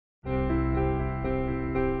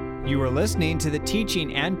You are listening to the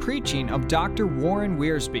teaching and preaching of Dr. Warren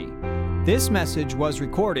Wiersbe. This message was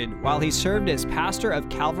recorded while he served as pastor of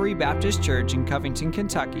Calvary Baptist Church in Covington,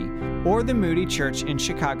 Kentucky, or the Moody Church in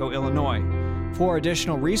Chicago, Illinois. For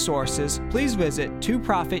additional resources, please visit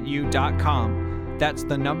 2prophetu.com. That's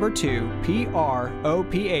the number 2, PROPHETU.com.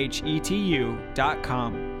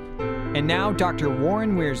 And now, Dr.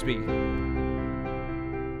 Warren Wiersbe.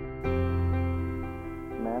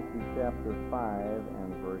 Matthew chapter 5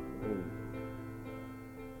 and verse 8.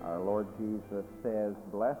 Our Lord Jesus says,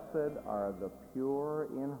 "Blessed are the pure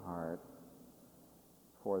in heart,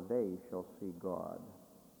 for they shall see God."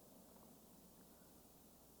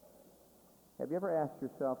 Have you ever asked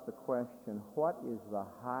yourself the question, what is the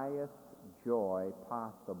highest joy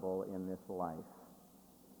possible in this life?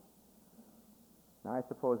 Now, I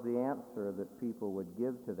suppose the answer that people would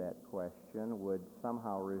give to that question would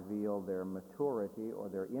somehow reveal their maturity or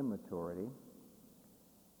their immaturity.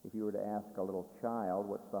 If you were to ask a little child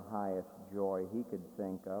what's the highest joy he could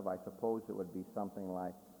think of, I suppose it would be something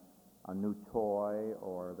like a new toy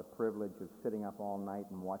or the privilege of sitting up all night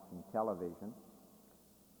and watching television.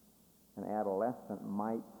 An adolescent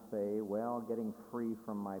might say, well, getting free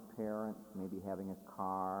from my parents, maybe having a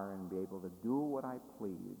car and be able to do what I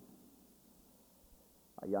please.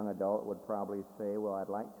 A young adult would probably say, well, I'd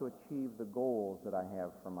like to achieve the goals that I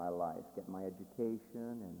have for my life, get my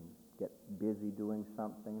education and get busy doing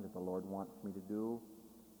something that the Lord wants me to do.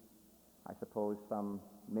 I suppose some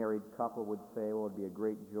married couple would say, well, it would be a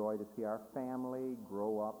great joy to see our family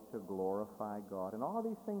grow up to glorify God. And all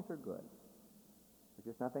these things are good. There's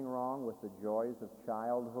just nothing wrong with the joys of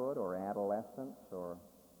childhood or adolescence or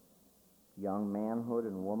young manhood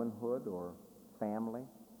and womanhood or family.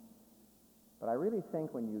 But I really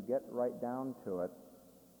think when you get right down to it,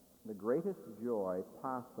 the greatest joy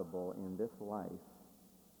possible in this life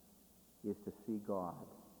is to see God.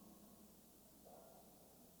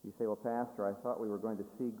 You say, well, Pastor, I thought we were going to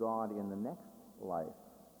see God in the next life.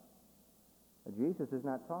 Jesus is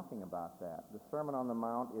not talking about that. The Sermon on the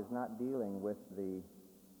Mount is not dealing with the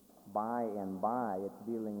by and by. It's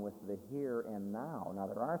dealing with the here and now. Now,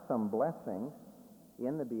 there are some blessings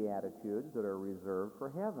in the Beatitudes that are reserved for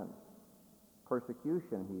heaven.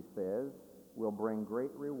 Persecution, he says, will bring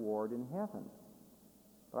great reward in heaven.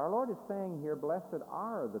 But our Lord is saying here, blessed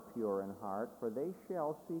are the pure in heart, for they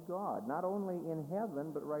shall see God, not only in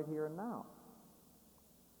heaven, but right here and now.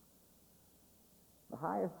 The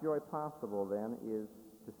highest joy possible, then, is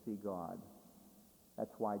to see God.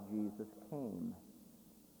 That's why Jesus came.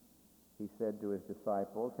 He said to his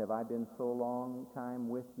disciples, have I been so long time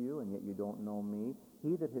with you, and yet you don't know me?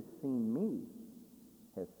 He that has seen me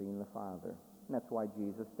has seen the Father. And that's why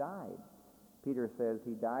Jesus died. Peter says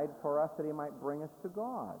he died for us that he might bring us to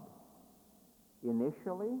God.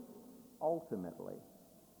 Initially, ultimately,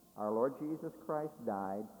 our Lord Jesus Christ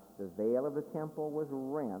died. The veil of the temple was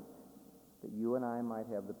rent that you and I might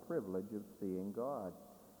have the privilege of seeing God.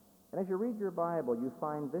 And as you read your Bible, you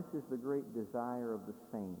find this is the great desire of the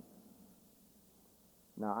saints.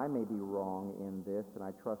 Now, I may be wrong in this, and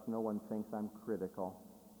I trust no one thinks I'm critical.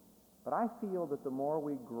 But I feel that the more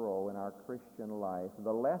we grow in our Christian life,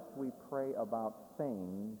 the less we pray about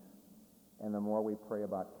things and the more we pray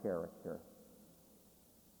about character.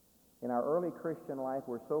 In our early Christian life,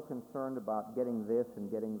 we're so concerned about getting this and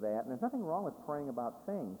getting that. And there's nothing wrong with praying about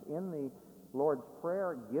things. In the Lord's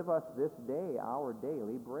Prayer, give us this day our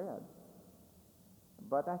daily bread.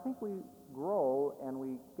 But I think we grow and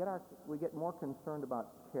we get more concerned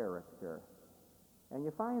about character. And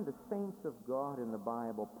you find the saints of God in the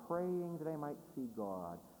Bible praying that they might see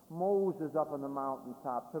God. Moses up on the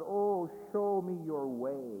mountaintop said, oh, show me your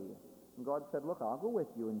way. And God said, look, I'll go with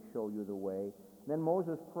you and show you the way. And then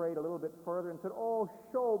Moses prayed a little bit further and said, oh,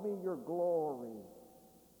 show me your glory.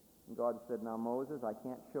 And God said, now, Moses, I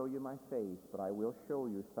can't show you my face, but I will show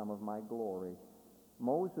you some of my glory.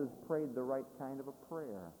 Moses prayed the right kind of a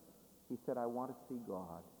prayer. He said, I want to see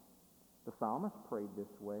God. The psalmist prayed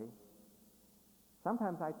this way.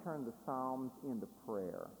 Sometimes I turn the Psalms into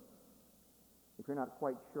prayer. If you're not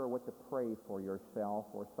quite sure what to pray for yourself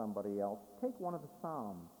or somebody else, take one of the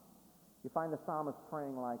Psalms. You find the psalmist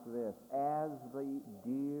praying like this, as the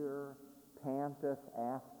deer panteth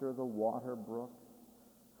after the water brooks,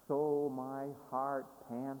 so my heart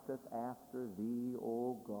panteth after thee,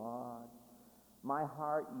 O God. My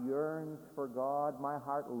heart yearns for God, my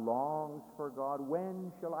heart longs for God.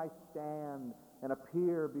 When shall I stand and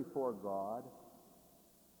appear before God?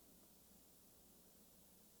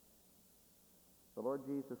 The Lord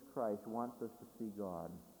Jesus Christ wants us to see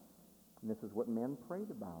God. And this is what men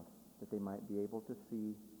prayed about, that they might be able to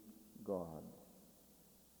see God.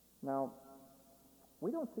 Now,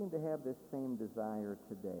 We don't seem to have this same desire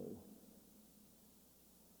today.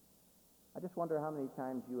 I just wonder how many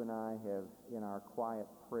times you and I have, in our quiet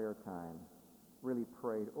prayer time, really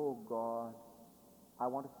prayed, oh God, I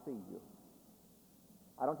want to see you.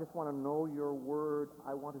 I don't just want to know your word,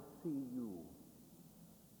 I want to see you.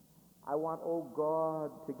 I want, oh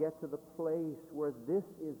God, to get to the place where this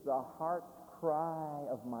is the heart's cry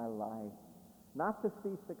of my life. Not to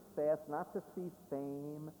see success, not to see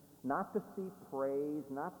fame, not to see praise,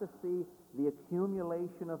 not to see the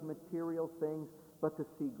accumulation of material things, but to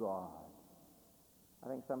see God. I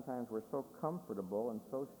think sometimes we're so comfortable and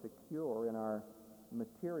so secure in our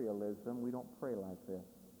materialism, we don't pray like this.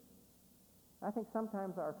 I think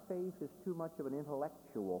sometimes our faith is too much of an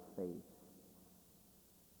intellectual faith.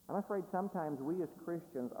 I'm afraid sometimes we as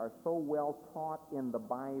Christians are so well taught in the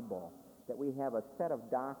Bible that we have a set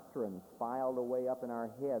of doctrines filed away up in our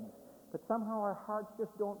heads, but somehow our hearts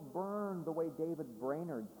just don't burn the way David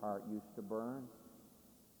Brainerd's heart used to burn.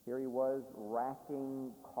 Here he was,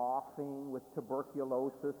 racking, coughing with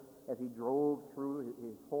tuberculosis as he drove through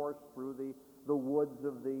his horse through the woods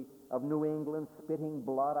of New England, spitting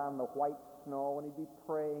blood on the white snow, and he'd be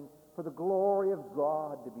praying for the glory of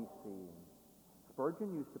God to be seen.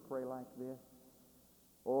 Spurgeon used to pray like this.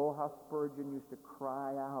 Oh, how Spurgeon used to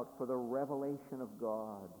cry out for the revelation of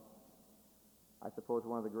God. I suppose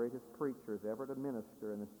one of the greatest preachers ever to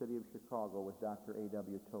minister in the city of Chicago was Dr.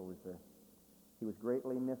 A.W. Tozer. He was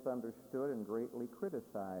greatly misunderstood and greatly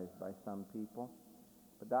criticized by some people.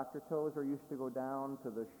 But Dr. Tozer used to go down to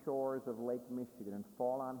the shores of Lake Michigan and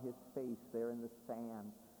fall on his face there in the sand.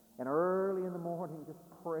 And early in the morning just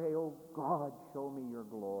pray, oh God, show me your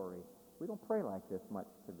glory. We don't pray like this much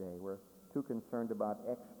today. We're too concerned about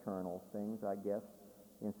external things, I guess,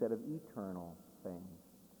 instead of eternal things.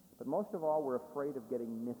 But most of all, we're afraid of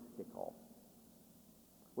getting mystical.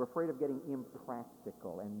 We're afraid of getting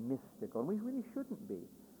impractical and mystical, and we really shouldn't be.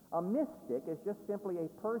 A mystic is just simply a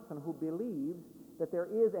person who believes that there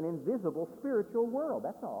is an invisible spiritual world,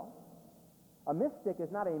 that's all. A mystic is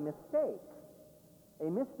not a mistake. A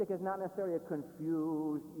mystic is not necessarily a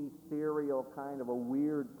confused, ethereal kind of a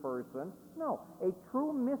weird person. No, a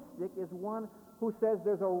true mystic is one who says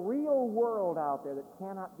there's a real world out there that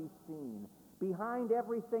cannot be seen. Behind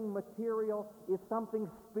everything material is something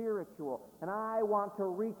spiritual, and I want to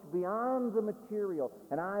reach beyond the material,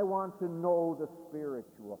 and I want to know the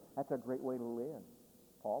spiritual. That's a great way to live.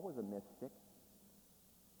 Paul was a mystic.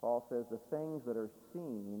 Paul says the things that are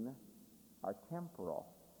seen are temporal,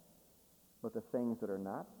 but the things that are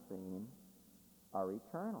not seen are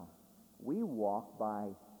eternal. We walk by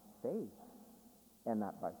faith and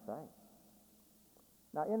not by sight.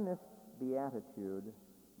 Now, in this beatitude,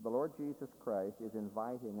 the Lord Jesus Christ is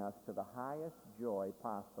inviting us to the highest joy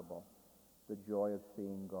possible, the joy of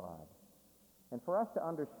seeing God. And for us to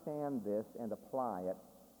understand this and apply it,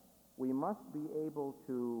 we must be able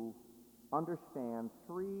to understand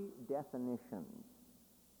three definitions.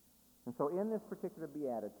 And so in this particular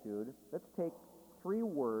beatitude, let's take three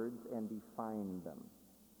words and define them.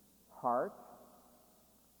 Heart,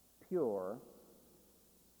 pure,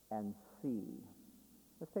 and see.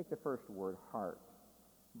 Let's take the first word, heart.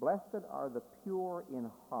 Blessed are the pure in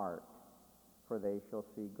heart, for they shall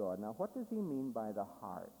see God. Now, what does he mean by the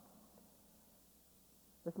heart?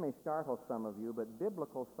 This may startle some of you, but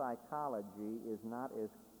biblical psychology is not as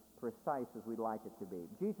precise as we'd like it to be.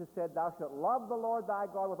 Jesus said, thou shalt love the Lord thy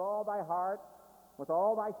God with all thy heart, with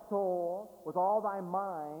all thy soul, with all thy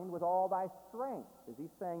mind, with all thy strength. Is he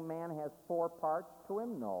saying man has four parts to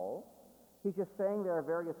him? No. He's just saying there are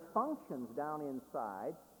various functions down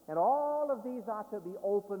inside, and all of these ought to be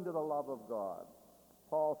open to the love of God.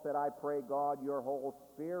 Paul said, I pray God your whole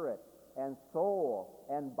spirit and soul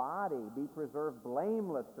and body be preserved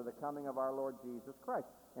blameless to the coming of our Lord Jesus Christ.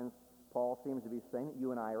 And Paul seems to be saying that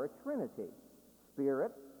you and I are a trinity.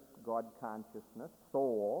 Spirit, God consciousness,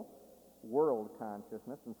 soul, world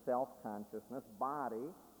consciousness and self-consciousness, body,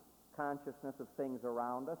 consciousness of things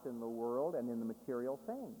around us in the world and in the material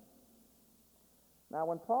things. Now,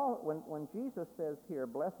 when Jesus says here,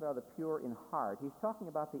 blessed are the pure in heart, he's talking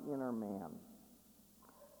about the inner man.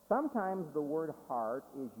 Sometimes the word heart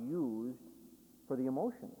is used for the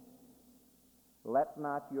emotions. Let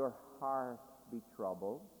not your heart be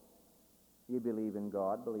troubled. You believe in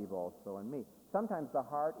God, believe also in me. Sometimes the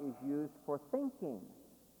heart is used for thinking.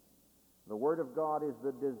 The Word of God is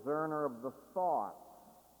the discerner of the thoughts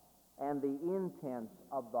and the intents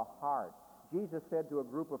of the heart. Jesus said to a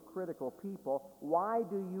group of critical people, why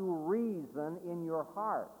do you reason in your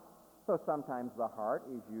heart? So sometimes the heart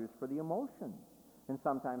is used for the emotions, and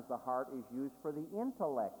sometimes the heart is used for the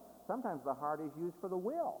intellect. Sometimes the heart is used for the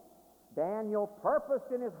will. Daniel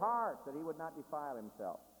purposed in his heart that he would not defile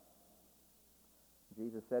himself.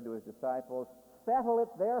 Jesus said to his disciples, "Settle it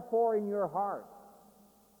therefore in your heart."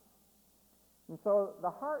 And so the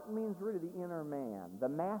heart means really the inner man, the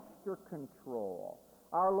master control.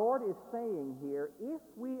 Our Lord is saying here, if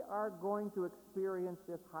we are going to experience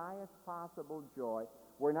this highest possible joy,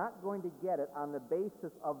 we're not going to get it on the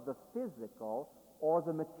basis of the physical or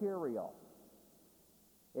the material.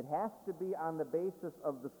 It has to be on the basis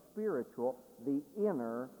of the spiritual, the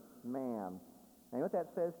inner man. Now, you know what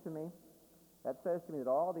that says to me? That says to me that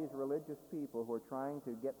all these religious people who are trying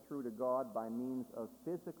to get through to God by means of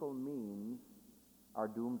physical means are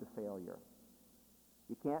doomed to failure.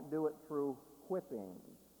 You can't do it through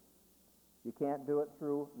whippings. You can't do it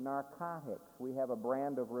through narcotics. We have a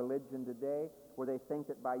brand of religion today where they think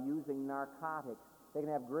that by using narcotics they can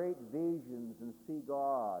have great visions and see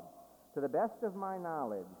God. To the best of my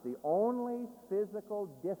knowledge, the only physical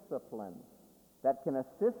discipline that can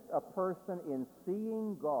assist a person in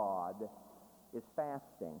seeing God is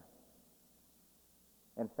fasting.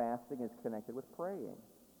 And fasting is connected with praying.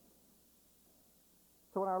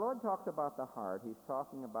 So when our Lord talks about the heart, he's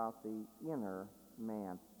talking about the inner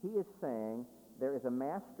man. He is saying there is a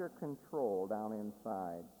master control down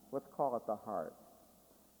inside. Let's call it the heart.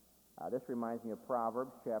 This reminds me of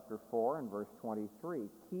Proverbs chapter 4 and verse 23.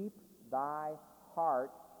 Keep thy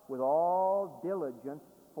heart with all diligence,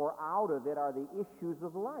 for out of it are the issues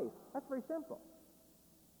of life. That's very simple.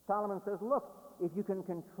 Solomon says, look, if you can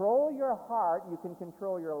control your heart, you can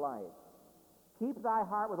control your life. Keep thy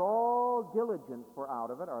heart with all diligence, for out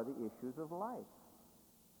of it are the issues of life.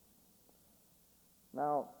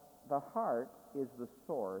 Now, the heart is the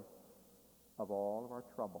source of all of our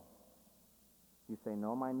trouble. You say,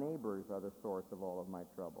 no, my neighbors are the source of all of my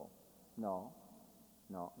trouble. No.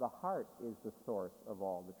 The heart is the source of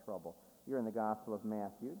all the trouble. You're in the Gospel of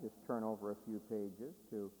Matthew. Just turn over a few pages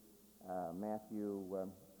to Matthew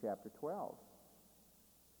chapter 12.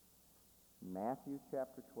 Matthew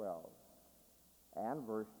chapter 12 and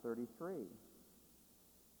verse 33.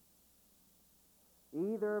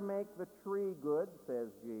 Either make the tree good, says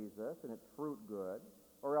Jesus, and its fruit good,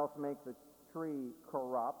 or else make the tree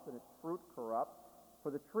corrupt and its fruit corrupt.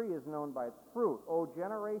 For the tree is known by its fruit. O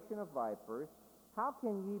generation of vipers, how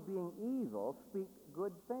can ye, being evil, speak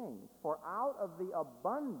good things? For out of the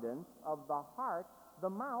abundance of the heart the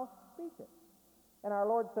mouth speaketh. And our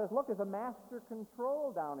Lord says, look, there's a master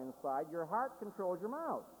control down inside. Your heart controls your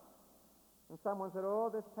mouth. And someone said,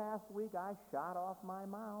 oh, this past week I shot off my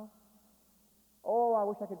mouth. Oh, I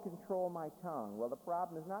wish I could control my tongue. Well, the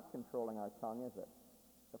problem is not controlling our tongue, is it?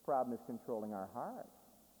 The problem is controlling our heart.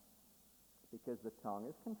 Because the tongue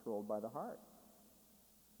is controlled by the heart.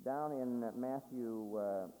 Down in Matthew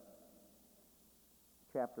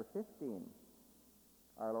chapter 15,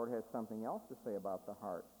 our Lord has something else to say about the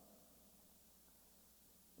heart.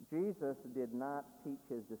 Jesus did not teach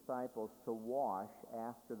his disciples to wash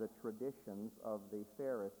after the traditions of the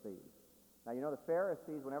Pharisees. Now, you know, the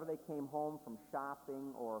Pharisees, whenever they came home from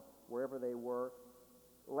shopping or wherever they were,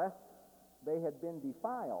 lest they had been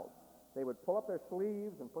defiled, they would pull up their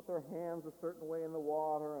sleeves and put their hands a certain way in the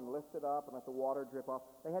water and lift it up and let the water drip off.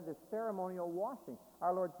 They had this ceremonial washing.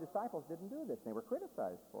 Our Lord's disciples didn't do this. They were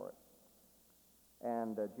criticized for it.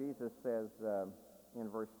 And Jesus says in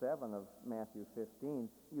verse 7 of Matthew 15,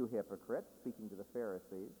 you hypocrites, speaking to the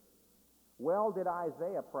Pharisees, well did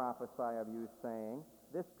Isaiah prophesy of you, saying,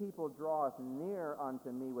 this people draweth near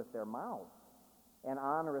unto me with their mouth, and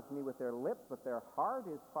honoreth me with their lips, but their heart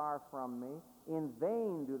is far from me. In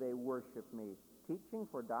vain do they worship me, teaching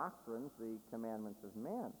for doctrines the commandments of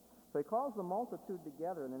men. So he calls the multitude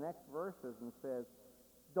together in the next verses and says,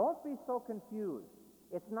 don't be so confused.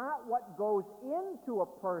 It's not what goes into a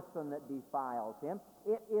person that defiles him.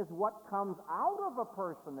 It is what comes out of a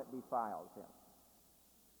person that defiles him.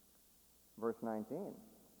 Verse 19.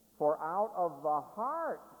 For out of the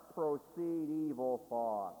heart proceed evil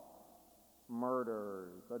thoughts,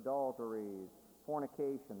 murders, adulteries,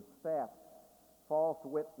 fornications, thefts, false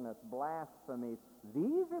witness, blasphemies.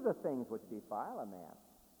 These are the things which defile a man.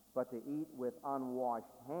 But to eat with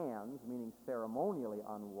unwashed hands, meaning ceremonially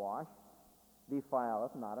unwashed,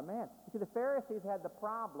 defileth not a man. You see, the Pharisees had the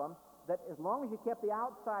problem that as long as you kept the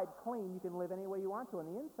outside clean, you can live any way you want to on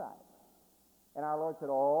the inside. And our Lord said,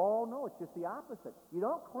 oh, no, it's just the opposite. You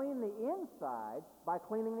don't clean the inside by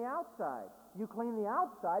cleaning the outside. You clean the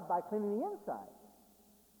outside by cleaning the inside.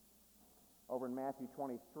 Over in Matthew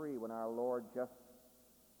 23, when our Lord just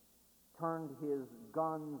turned his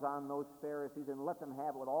guns on those Pharisees and let them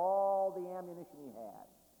have it with all the ammunition he had,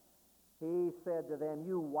 he said to them,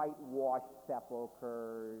 you whitewashed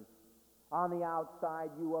sepulchres, On the outside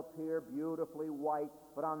you appear beautifully white,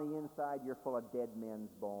 but on the inside you're full of dead men's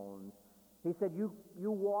bones. He said, you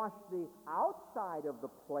wash the outside of the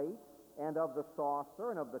plate and of the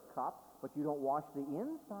saucer and of the cup, but you don't wash the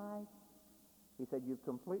inside. He said, you've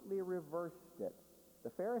completely reversed it. The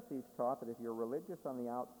Pharisees taught that if you're religious on the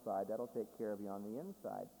outside, that'll take care of you on the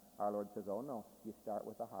inside. Our Lord says, oh no, you start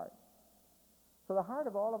with the heart. So the heart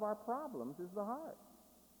of all of our problems is the heart.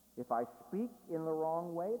 If I speak in the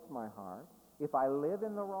wrong way, it's my heart. If I live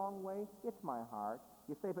in the wrong way, it's my heart.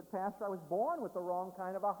 You say, but Pastor, I was born with the wrong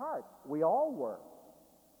kind of a heart. We all were.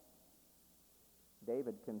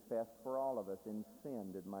 David confessed for all of us, in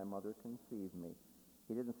sin did my mother conceive me.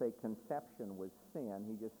 He didn't say conception was sin.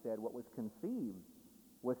 He just said what was conceived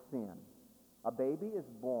was sin. A baby is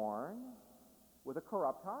born with a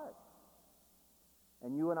corrupt heart.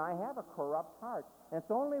 And you and I have a corrupt heart. And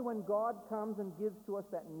it's only when God comes and gives to us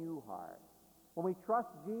that new heart, when we trust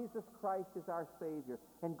Jesus Christ as our Savior,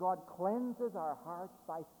 and God cleanses our hearts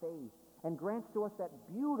by faith and grants to us that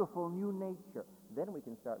beautiful new nature, then we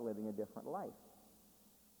can start living a different life.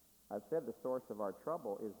 I've said the source of our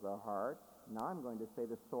trouble is the heart. Now I'm going to say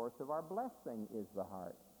the source of our blessing is the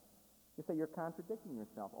heart. You say, you're contradicting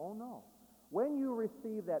yourself. Oh, no. When you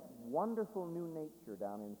receive that wonderful new nature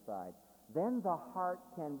down inside, then the heart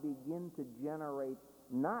can begin to generate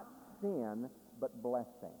not sin, but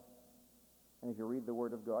blessing. And as you read the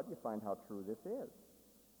Word of God, you find how true this is.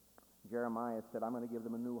 Jeremiah said, I'm going to give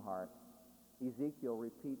them a new heart. Ezekiel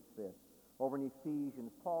repeats this. Over in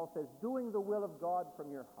Ephesians, Paul says, doing the will of God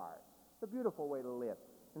from your heart. It's a beautiful way to live.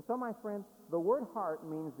 And so, my friend, the word heart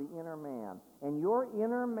means the inner man. And your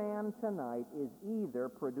inner man tonight is either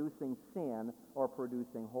producing sin or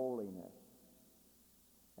producing holiness.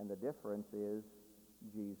 And the difference is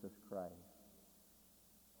Jesus Christ.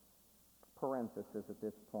 Parenthesis at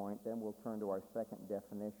this point, then we'll turn to our second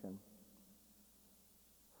definition.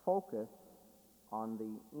 Focus on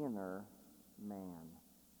the inner man.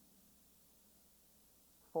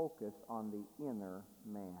 Focus on the inner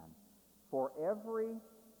man. For every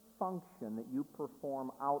function that you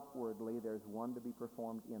perform outwardly, there's one to be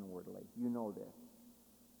performed inwardly. You know this.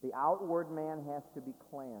 The outward man has to be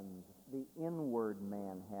cleansed. The inward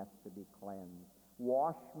man has to be cleansed.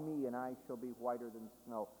 Wash me, and I shall be whiter than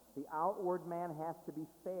snow. The outward man has to be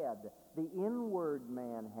fed. The inward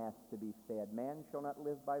man has to be fed. Man shall not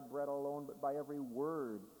live by bread alone, but by every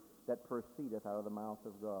word that proceedeth out of the mouth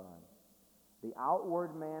of God. The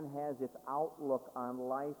outward man has its outlook on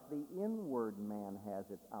life. The inward man has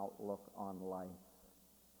its outlook on life.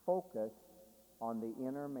 Focus on the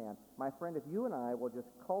inner man. My friend, if you and I will just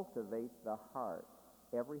cultivate the heart,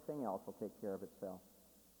 everything else will take care of itself.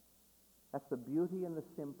 That's the beauty and the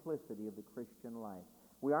simplicity of the Christian life.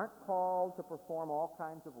 We aren't called to perform all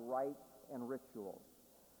kinds of rites and rituals.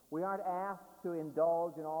 We aren't asked to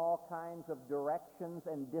indulge in all kinds of directions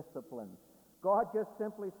and disciplines. God just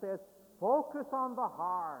simply says, focus on the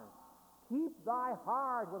heart. Keep thy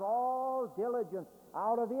heart with all diligence.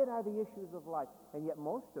 Out of it are the issues of life. And yet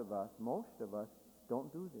most of us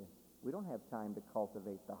don't do this. We don't have time to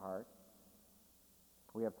cultivate the heart.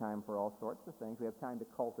 We have time for all sorts of things. We have time to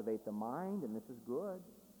cultivate the mind, and this is good.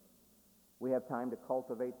 We have time to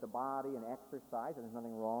cultivate the body and exercise, and there's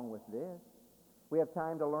nothing wrong with this. We have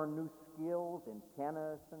time to learn new skills in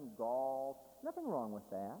tennis and golf. Nothing wrong with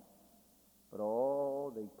that. But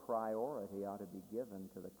the priority ought to be given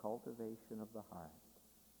to the cultivation of the heart,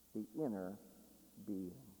 the inner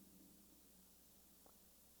being.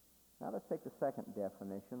 Now let's take the second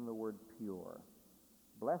definition, the word pure.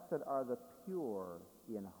 Blessed are the pure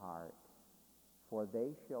in heart, for they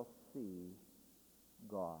shall see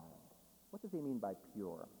God. What does he mean by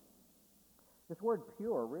pure? This word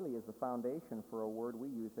pure really is the foundation for a word we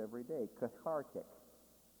use every day, cathartic.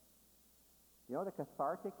 You know what a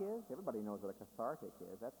cathartic is? Everybody knows what a cathartic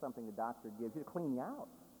is. That's something the doctor gives you to clean you out.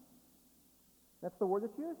 That's the word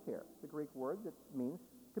that's used here. It's the Greek word that means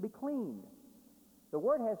to be cleaned. The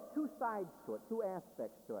word has two sides to it, two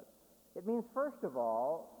aspects to it. It means, first of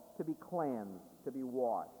all, to be cleansed, to be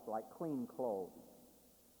washed, like clean clothes.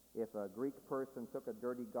 If a Greek person took a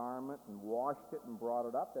dirty garment and washed it and brought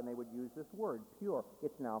it up, then they would use this word, pure.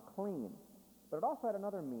 It's now clean. But it also had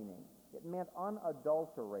another meaning. It meant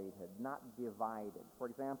unadulterated, not divided. For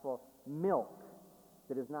example, milk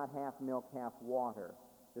that is not half milk, half water.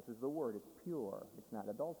 This is the word. It's pure. It's not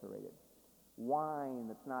adulterated. Wine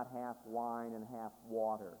that's not half wine and half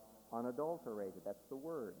water. Unadulterated. That's the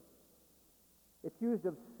word. It's used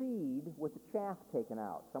of seed with the chaff taken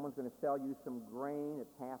out. Someone's going to sell you some grain.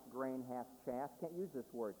 It's half grain, half chaff. Can't use this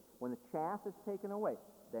word. When the chaff is taken away,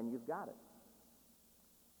 then you've got it.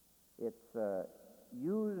 It's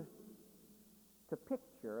used to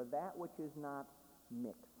picture that which is not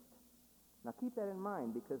mixed. Now keep that in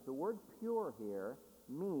mind, because the word pure here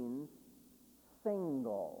means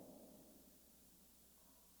single.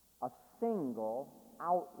 A single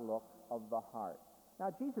outlook of the heart.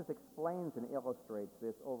 Now Jesus explains and illustrates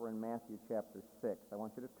this over in Matthew chapter 6. I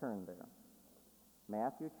want you to turn there.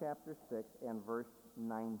 Matthew chapter 6 and verse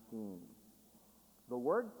 19. The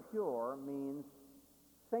word pure means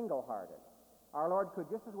single-hearted. Our Lord could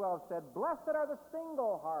just as well have said, "Blessed are the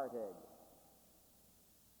single-hearted,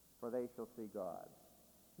 for they shall see God."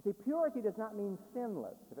 You see, purity does not mean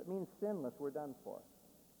sinless. If it means sinless, we're done for.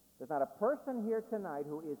 There's not a person here tonight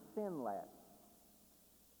who is sinless.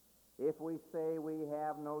 If we say we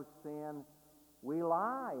have no sin, we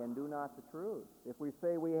lie and do not the truth. If we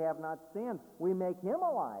say we have not sinned, we make him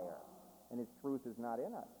a liar, and his truth is not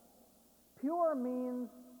in us. Pure means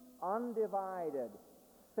undivided,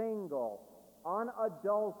 single,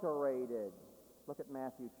 unadulterated. Look at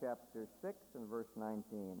Matthew chapter 6 and verse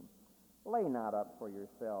 19. Lay not up for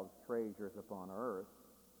yourselves treasures upon earth,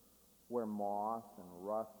 where moth and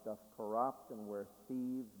rust doth corrupt, and where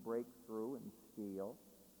thieves break through and steal.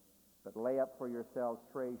 But lay up for yourselves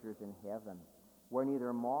treasures in heaven, where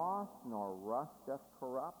neither moth nor rust doth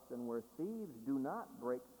corrupt, and where thieves do not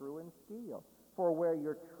break through and steal. For where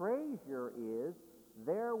your treasure is,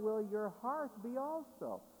 there will your heart be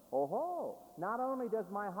also. Oh-ho! Not only does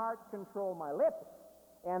my heart control my lips,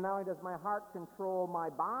 and not only does my heart control my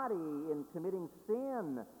body in committing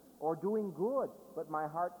sin or doing good, but my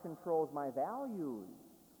heart controls my values.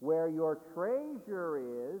 Where your treasure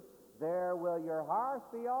is, there will your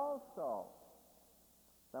heart be also.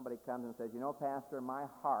 Somebody comes and says, "You know, Pastor, my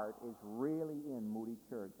heart is really in Moody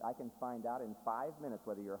Church. I can find out in 5 minutes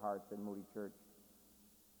whether your heart's in Moody Church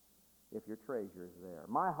if your treasure is there.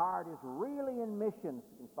 My heart is really in missions."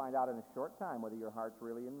 You can find out in a short time whether your heart's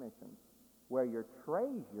really in missions. Where your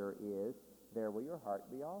treasure is, there will your heart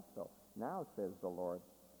be also. Now, says the Lord,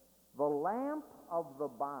 the lamp of the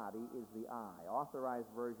body is the eye. Authorized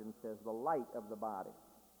Version says the light of the body.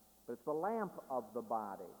 But it's the lamp of the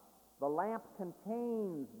body. The lamp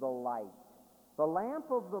contains the light. The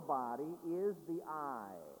lamp of the body is the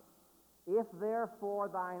eye. If therefore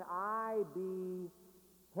thine eye be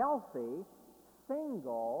healthy,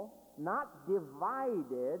 single, not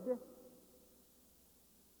divided,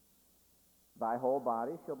 thy whole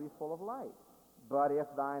body shall be full of light. But if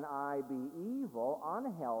thine eye be evil,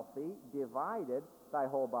 unhealthy, divided, thy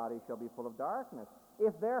whole body shall be full of darkness.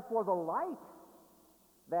 If therefore the light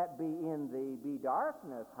that be in thee be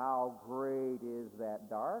darkness, how great is that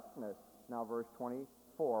darkness? Now verse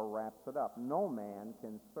 24 wraps it up. No man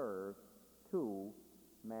can serve two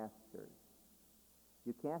masters.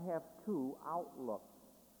 You can't have two outlooks.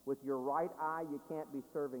 With your right eye, you can't be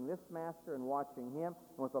serving this master and watching him,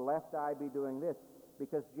 and with the left eye be doing this.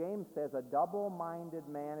 Because James says a double-minded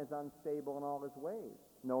man is unstable in all his ways.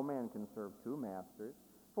 No man can serve two masters.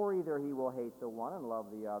 For either he will hate the one and love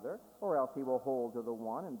the other, or else he will hold to the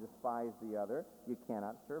one and despise the other. You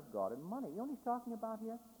cannot serve God and money. You know what he's talking about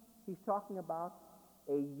here? He's talking about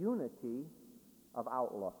a unity of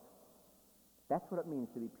outlook. That's what it means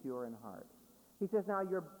to be pure in heart. He says, now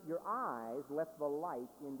your eyes let the light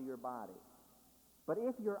into your body. But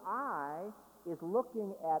if your eye is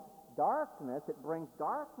looking at darkness, it brings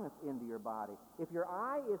darkness into your body. If your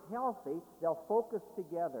eye is healthy, they'll focus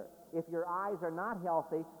together. If your eyes are not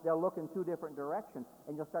healthy, they'll look in two different directions,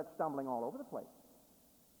 and you'll start stumbling all over the place.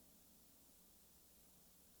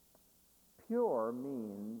 Pure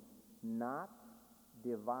means not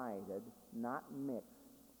divided, not mixed.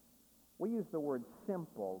 We use the word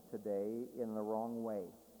simple today in the wrong way.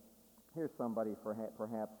 Here's somebody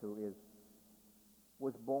perhaps who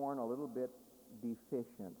was born a little bit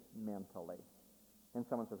deficient mentally. And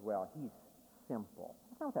someone says, well, he's simple.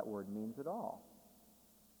 That's not what that word means at all.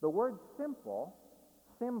 The word simple,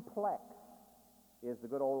 simplex, is the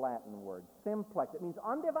good old Latin word. Simplex. It means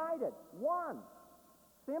undivided, one.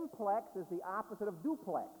 Simplex is the opposite of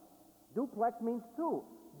duplex. Duplex means two.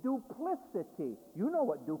 Duplicity. You know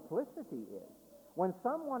what duplicity is. When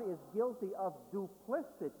someone is guilty of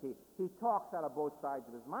duplicity, he talks out of both sides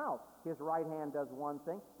of his mouth. His right hand does one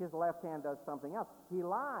thing, his left hand does something else. He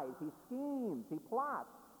lies, he schemes, he plots.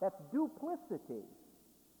 That's duplicity.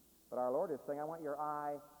 But our Lord is saying, I want your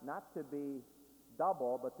eye not to be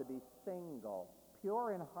double, but to be single.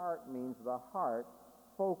 Pure in heart means the heart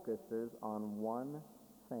focuses on one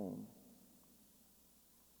thing.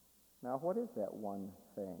 Now, what is that one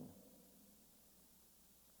thing?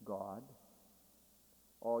 God.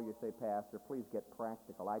 Oh, you say, Pastor, please get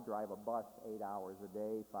practical. I drive a bus 8 hours a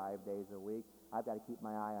day, 5 days a week. I've got to keep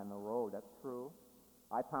my eye on the road. That's true.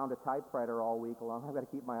 I pound a typewriter all week long. I've got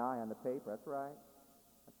to keep my eye on the paper. That's right.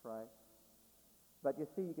 That's right. But you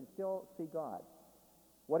see, you can still see God.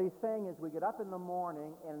 What he's saying is we get up in the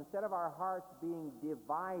morning, and instead of our hearts being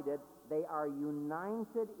divided, they are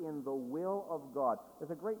united in the will of God.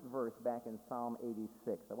 There's a great verse back in Psalm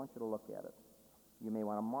 86. I want you to look at it. You may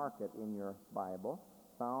want to mark it in your Bible.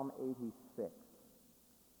 Psalm 86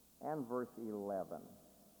 and verse 11.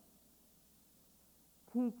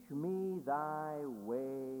 Teach me thy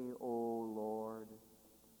way, O Lord.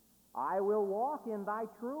 I will walk in thy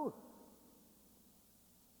truth.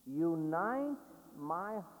 Unite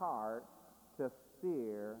my heart to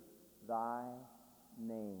fear thy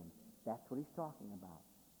name. That's what he's talking about.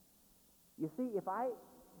 You see, if I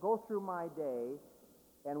go through my day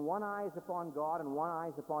and one eye is upon God and one eye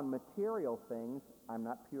is upon material things, I'm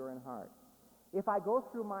not pure in heart. If I go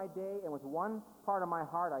through my day and with one part of my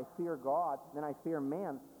heart I fear God, then I fear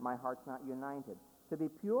men, my heart's not united. To be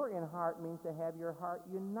pure in heart means to have your heart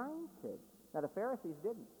united. Now the Pharisees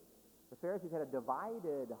didn't. The Pharisees had a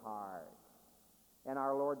divided heart. And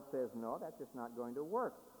our Lord says, no, that's just not going to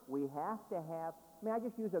work. We have to have, I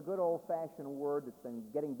just use a good old-fashioned word that's been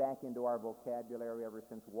getting back into our vocabulary ever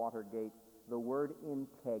since Watergate, the word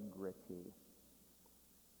integrity.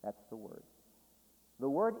 That's the word. The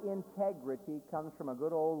word integrity comes from a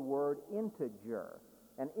good old word, integer.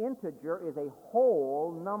 An integer is a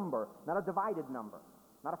whole number, not a divided number,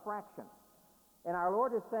 not a fraction. And our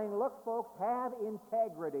Lord is saying, look, folks, have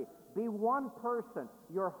integrity. Be one person.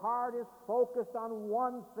 Your heart is focused on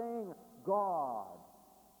one thing, God.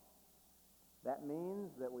 That means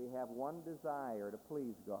that we have one desire to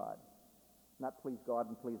please God. Not please God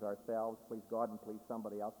and please ourselves, please God and please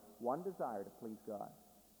somebody else. One desire to please God.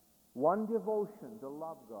 One devotion to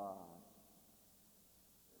love God.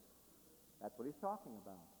 That's what he's talking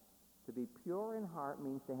about. To be pure in heart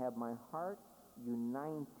means to have my heart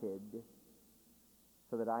united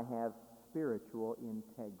so that I have spiritual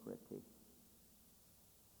integrity.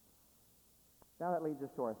 Now that leads us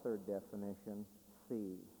to our third definition,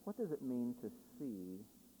 see. What does it mean to see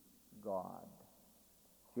God?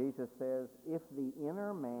 Jesus says, if the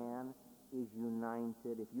inner man is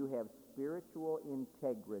united, if you have spiritual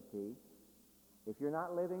integrity, if you're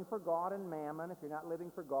not living for God and mammon, if you're not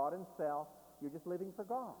living for God and self, you're just living for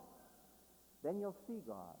God, then you'll see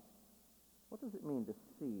God. What does it mean to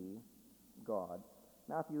see God?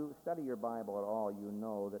 Now, if you study your Bible at all, you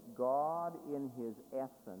know that God in his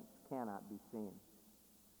essence cannot be seen.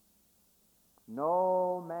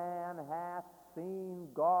 No man hath seen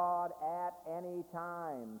God at any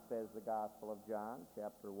time, says the Gospel of John,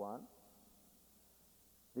 chapter 1.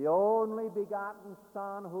 The only begotten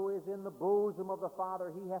Son who is in the bosom of the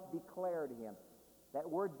Father, he hath declared him. That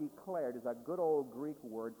word declared is a good old Greek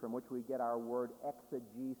word from which we get our word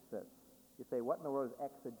exegesis. You say, what in the world is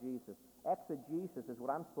exegesis? Exegesis is what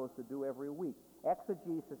I'm supposed to do every week.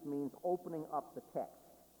 Exegesis means opening up the text,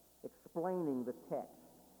 explaining the text,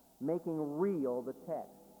 making real the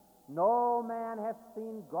text. No man hath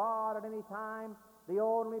seen God at any time. The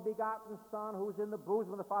only begotten Son who is in the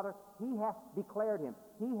bosom of the Father, he hath declared him.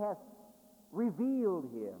 He hath revealed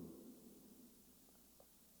him.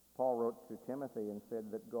 Paul wrote to Timothy and said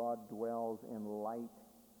that God dwells in light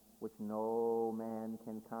which no man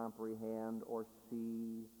can comprehend or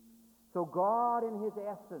see. So God in his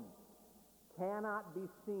essence cannot be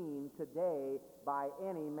seen today by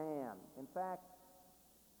any man. In fact,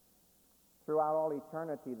 throughout all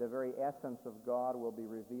eternity, the very essence of God will be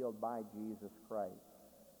revealed by Jesus Christ.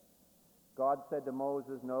 God said to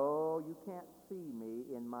Moses, no, you can't see me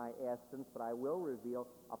in my essence, but I will reveal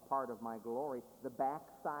a part of my glory. The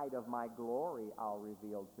backside of my glory I'll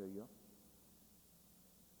reveal to you.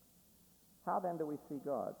 How then do we see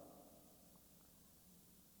God?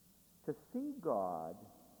 To see God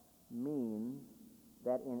means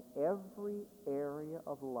that in every area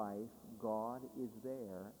of life, God is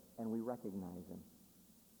there and we recognize him.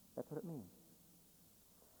 That's what it means.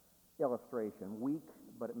 Illustration, weak,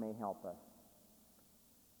 but it may help us.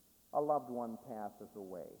 A loved one passes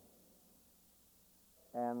away.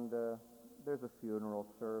 And there's a funeral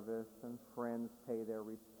service, and friends pay their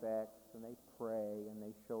respects, and they pray, and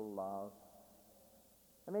they show love.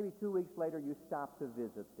 And maybe 2 weeks later, you stop to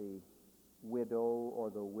visit the widow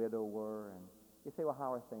or the widower, and you say, well,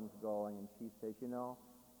 how are things going? And she says, you know,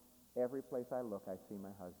 every place I look, I see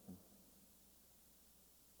my husband.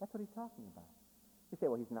 That's what he's talking about. You say,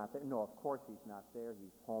 well, he's not there. No, of course he's not there.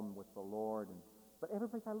 He's home with the Lord. But every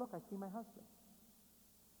place I look, I see my husband.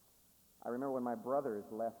 I remember when my brothers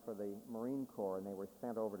left for the Marine Corps and they were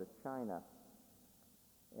sent over to China.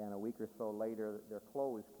 And a week or so later, their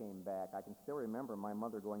clothes came back. I can still remember my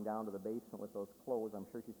mother going down to the basement with those clothes. I'm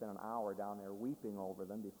sure she spent an hour down there weeping over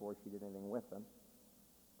them before she did anything with them.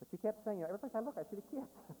 But she kept saying, every place I look, I see the kids.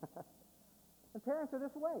 And parents are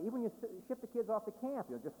this way. Even when you ship the kids off to camp,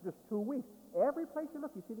 just 2 weeks. Every place you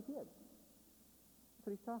look, you see the kids. That's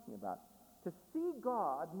what he's talking about. To see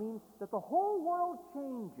God means that the whole world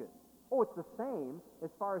changes. Oh, it's the same as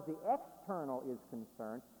far as the external is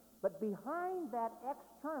concerned. But behind that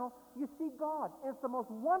external, you see God. And it's the most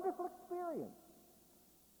wonderful experience.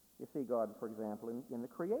 You see God, for example, in the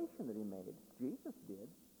creation that he made. Jesus did.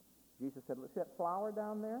 Jesus said, "Look, see that flower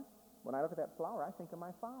down there? When I look at that flower, I think of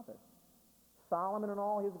my Father. Solomon in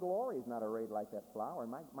all his glory is not arrayed like that flower.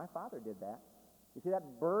 And my Father did that. You see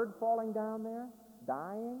that bird falling down there,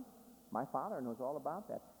 dying? My Father knows all about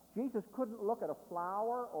that." Jesus couldn't look at a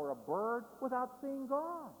flower or a bird without seeing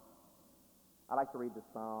God. I like to read the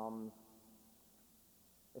Psalms,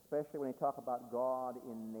 especially when they talk about God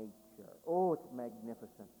in nature. Oh, it's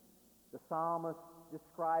magnificent. The psalmist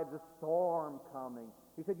describes a storm coming.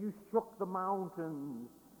 He said, "You shook the mountains,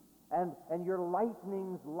 and your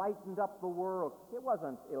lightnings lightened up the world." It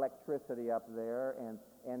wasn't electricity up there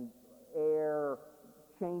and air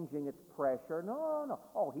changing its pressure. No.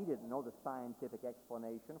 Oh, he didn't know the scientific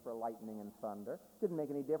explanation for lightning and thunder. Didn't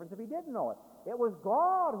make any difference if he did know it. It was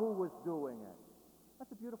God who was doing it.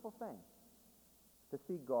 That's a beautiful thing, to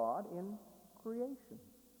see God in creation.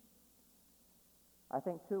 I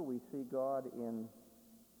think, too, we see God in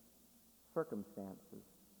circumstances.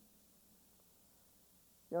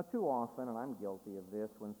 You know, too often, and I'm guilty of this,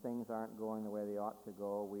 when things aren't going the way they ought to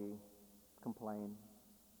go, we complain.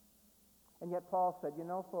 And yet Paul said, you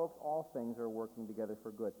know, folks, all things are working together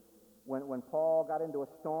for good. When Paul got into a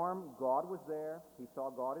storm, God was there. He saw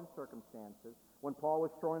God in circumstances. When Paul was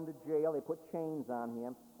thrown into jail, they put chains on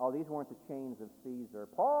him. Oh, these weren't the chains of Caesar.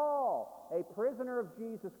 Paul, a prisoner of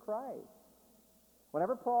Jesus Christ.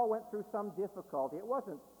 Whenever Paul went through some difficulty, it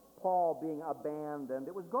wasn't Paul being abandoned.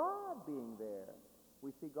 It was God being there. We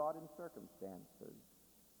see God in circumstances.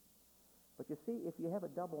 But you see, if you have a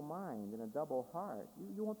double mind and a double heart,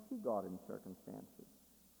 you won't see God in circumstances.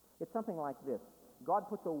 It's something like this. God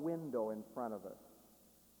puts a window in front of us.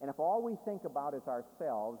 And if all we think about is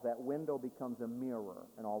ourselves, that window becomes a mirror,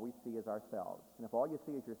 and all we see is ourselves. And if all you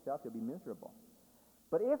see is yourself, you'll be miserable.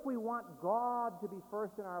 But if we want God to be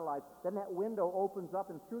first in our life, then that window opens up,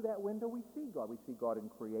 and through that window we see God. We see God in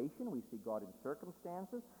creation. We see God in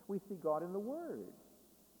circumstances. We see God in the Word.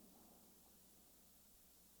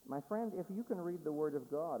 My friend, if you can read the Word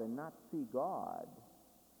of God and not see God,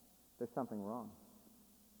 there's something wrong.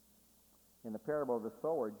 In the parable of the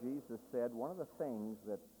sower, Jesus said one of the things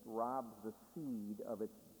that robs the seed of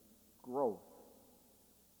its growth,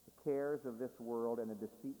 the cares of this world and the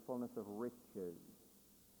deceitfulness of riches.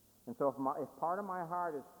 And so if part of my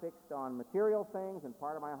heart is fixed on material things and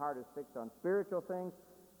part of my heart is fixed on spiritual things,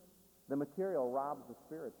 the material robs the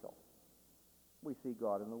spiritual. We see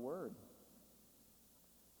God in the Word.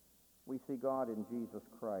 We see God in Jesus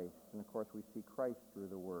Christ, and of course we see Christ through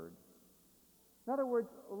the Word. In other words,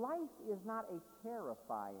 life is not a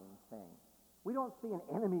terrifying thing. We don't see an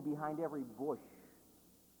enemy behind every bush.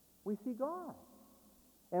 We see God.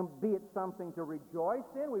 And be it something to rejoice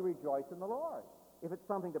in, we rejoice in the Lord. If it's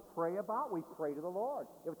something to pray about, we pray to the Lord.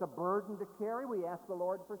 If it's a burden to carry, we ask the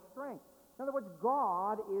Lord for strength. In other words,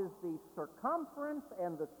 God is the circumference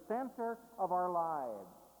and the center of our lives.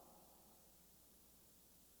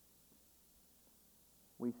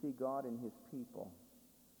 We see God in His people.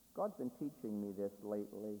 God's been teaching me this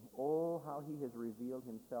lately. Oh, how He has revealed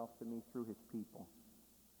Himself to me through His people.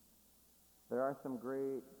 There are some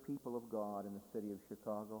great people of God in the city of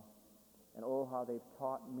Chicago, and oh, how they've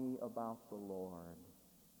taught me about the Lord.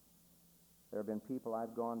 There have been people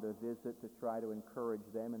I've gone to visit to try to encourage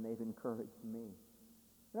them, and they've encouraged me.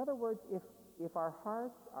 In other words, if our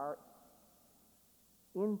hearts are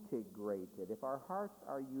integrated, if our hearts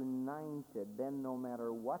are united, then no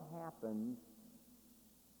matter what happens,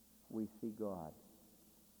 we see God.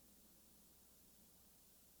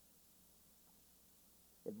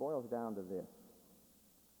 It boils down to this.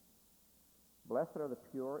 Blessed are the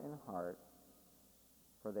pure in heart,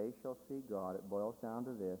 for they shall see God. It boils down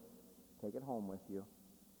to this. Take it home with you.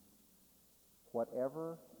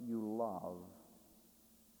 Whatever you love,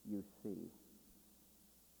 you see.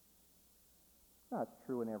 Now, it's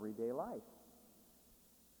true in everyday life.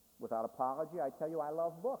 Without apology, I tell you I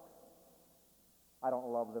love books. I don't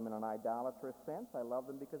love them in an idolatrous sense. I love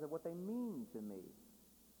them because of what they mean to me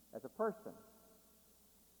as a person.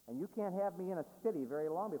 And you can't have me in a city very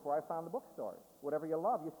long before I found the bookstores. Whatever you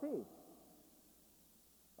love, you see.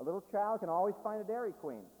 A little child can always find a Dairy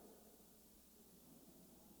Queen.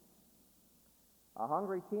 A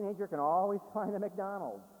hungry teenager can always find a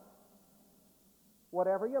McDonald's.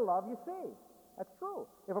 Whatever you love, you see. That's true.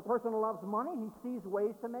 If a person loves money, he sees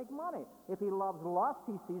ways to make money. If he loves lust,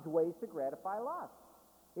 he sees ways to gratify lust.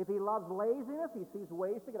 If he loves laziness, he sees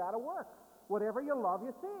ways to get out of work. Whatever you love,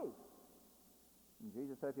 you see. And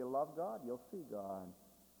Jesus said, if you love God, you'll see God.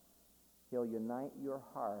 He'll unite your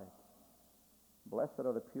heart. Blessed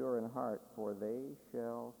are the pure in heart, for they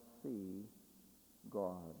shall see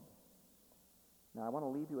God. Now, I want to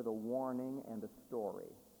leave you with a warning and a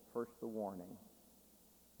story. First, the warning.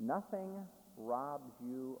 Nothing robs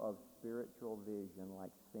you of spiritual vision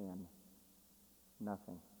like sin.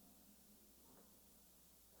 Nothing.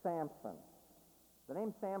 Samson. The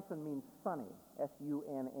name Samson means sunny,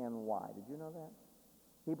 S-U-N-N-Y. Did you know that?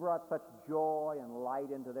 He brought such joy and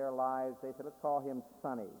light into their lives. They said, let's call him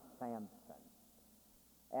Sunny, Samson.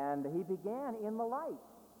 And he began in the light,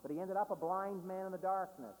 but he ended up a blind man in the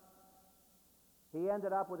darkness. He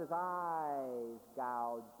ended up with his eyes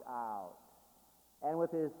gouged out and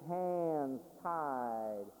with his hands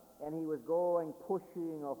tied, and he was going,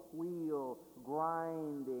 pushing a wheel,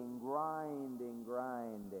 grinding.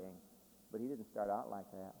 But he didn't start out like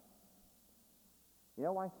that. You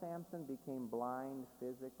know why Samson became blind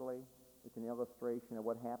physically? It's an illustration of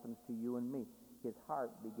what happens to you and me. His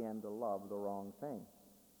heart began to love the wrong thing.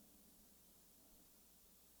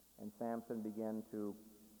 And Samson began to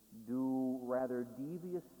do rather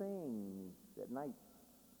devious things at night.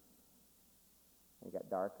 It got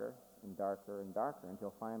darker and darker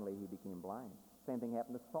until finally he became blind. Same thing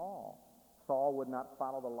happened to Saul. Saul would not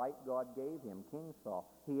follow the light God gave him, King Saul.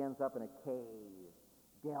 He ends up in a cave,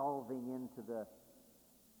 delving into the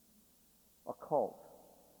occult.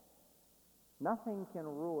 Nothing can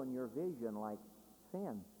ruin your vision like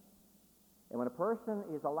sin. And when a person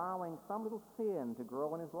is allowing some little sin to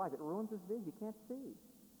grow in his life, it ruins his vision. You can't see.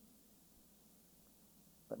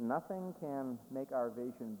 But nothing can make our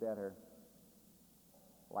vision better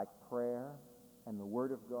like prayer and the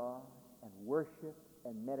Word of God and worship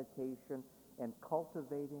and meditation and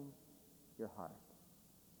cultivating your heart.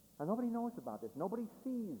 Now, nobody knows about this. Nobody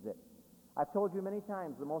sees it. I've told you many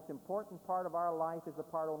times, the most important part of our life is the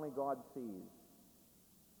part only God sees.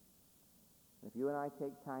 If you and I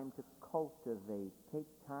take time to cultivate, take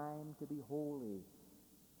time to be holy,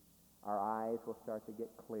 our eyes will start to get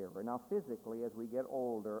clearer. Now, physically, as we get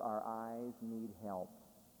older, our eyes need help.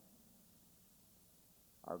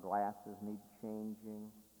 Our glasses need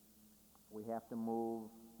changing. We have to move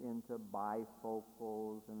into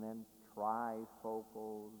bifocals and then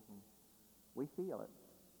trifocals. And we feel it.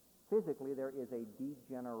 Physically, there is a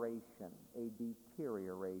degeneration, a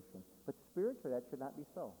deterioration. But spiritually, that should not be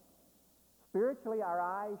so. Spiritually, our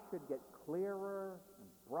eyes should get clearer and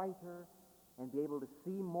brighter and be able to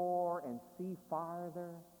see more and see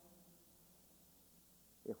farther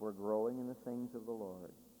if we're growing in the things of the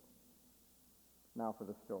Lord. Now for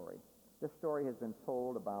the story. This story has been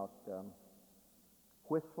told about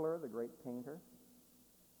Whistler, the great painter.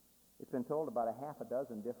 It's been told about a half a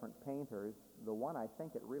dozen different painters. The one I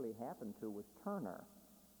think it really happened to was Turner.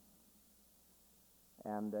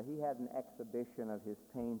 And he had an exhibition of his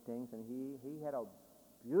paintings, and he had a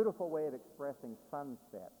beautiful way of expressing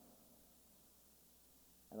sunsets.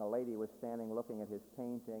 And a lady was standing looking at his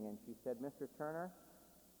painting, and she said, Mr. Turner,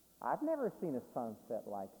 I've never seen a sunset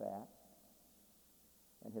like that.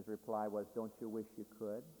 And his reply was, don't you wish you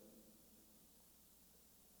could?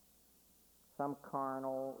 Some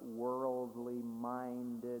carnal,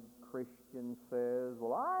 worldly-minded Christian says,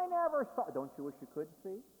 well, I never saw... Don't you wish you could see?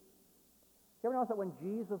 You ever notice that when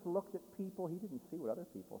Jesus looked at people, he didn't see what other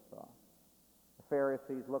people saw? The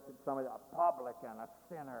Pharisees looked at somebody, a publican, a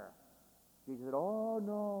sinner. Jesus said, oh,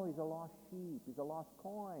 no, he's a lost sheep. He's a lost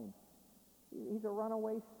coin. He's a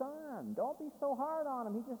runaway son. Don't be so hard on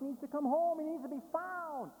him. He just needs to come home. He needs to be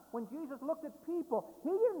found. When Jesus looked at people,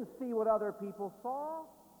 he didn't see what other people saw.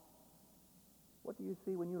 What do you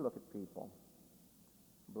see when you look at people?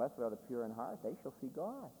 Blessed are the pure in heart. They shall see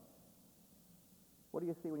God. What do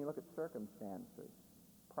you see when you look at circumstances,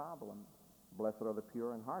 problems? Blessed are the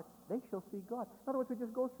pure in heart. They shall see God. In other words, we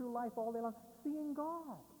just go through life all day long seeing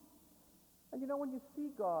God. And you know, when you see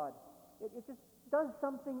God, it just does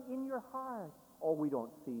something in your heart. Oh, we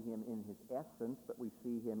don't see him in his essence, but we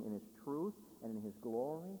see him in his truth and in his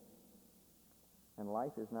glory. And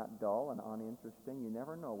life is not dull and uninteresting. You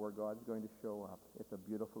never know where God's going to show up. It's a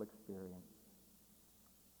beautiful experience.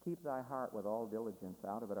 Keep thy heart with all diligence.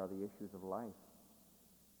 Out of it are the issues of life.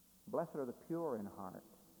 Blessed are the pure in heart,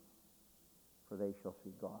 for they shall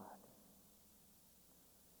see God.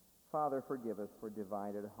 Father, forgive us for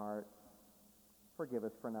divided hearts. Forgive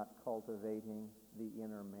us for not cultivating the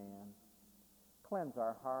inner man. Cleanse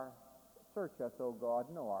our hearts. Search us, O God.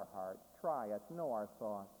 Know our hearts. Try us. Know our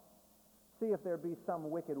thoughts. See if there be some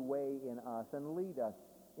wicked way in us, and lead us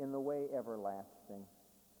in the way everlasting.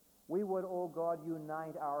 We would, O God,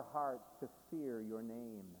 unite our hearts to fear your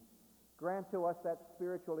name. Grant to us that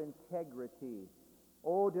spiritual integrity.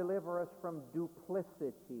 O deliver us from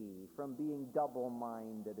duplicity, from being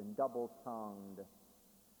double-minded and double-tongued.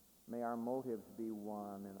 May our motives be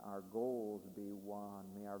one, and our goals be one.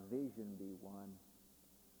 May our vision be one.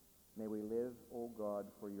 May we live, O God,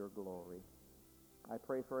 for your glory. I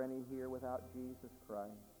pray for any here without Jesus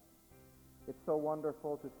Christ. It's so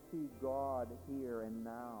wonderful to see God here and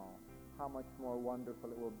now. How much more wonderful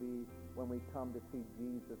it will be when we come to see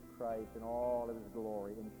Jesus Christ in all of his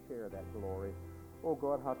glory and share that glory. Oh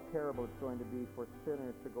God, how terrible it's going to be for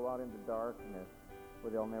sinners to go out into darkness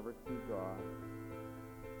where they'll never see God.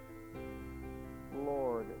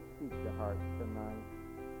 Lord, seek the hearts tonight,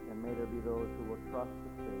 and may there be those who will trust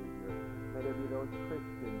the Savior. May there be those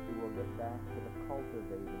Christians who will get back to the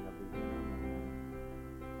cultivating of the inner man.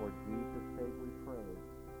 For Jesus' sake we pray.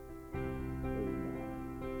 Amen.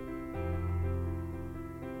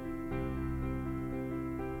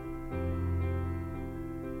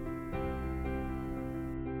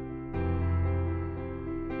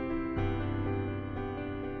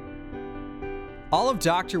 All of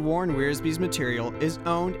Dr. Warren Wiersbe's material is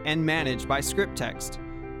owned and managed by ScriptText.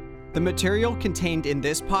 The material contained in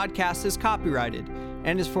this podcast is copyrighted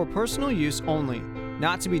and is for personal use only,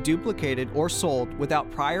 not to be duplicated or sold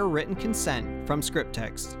without prior written consent from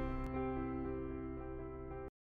ScriptText.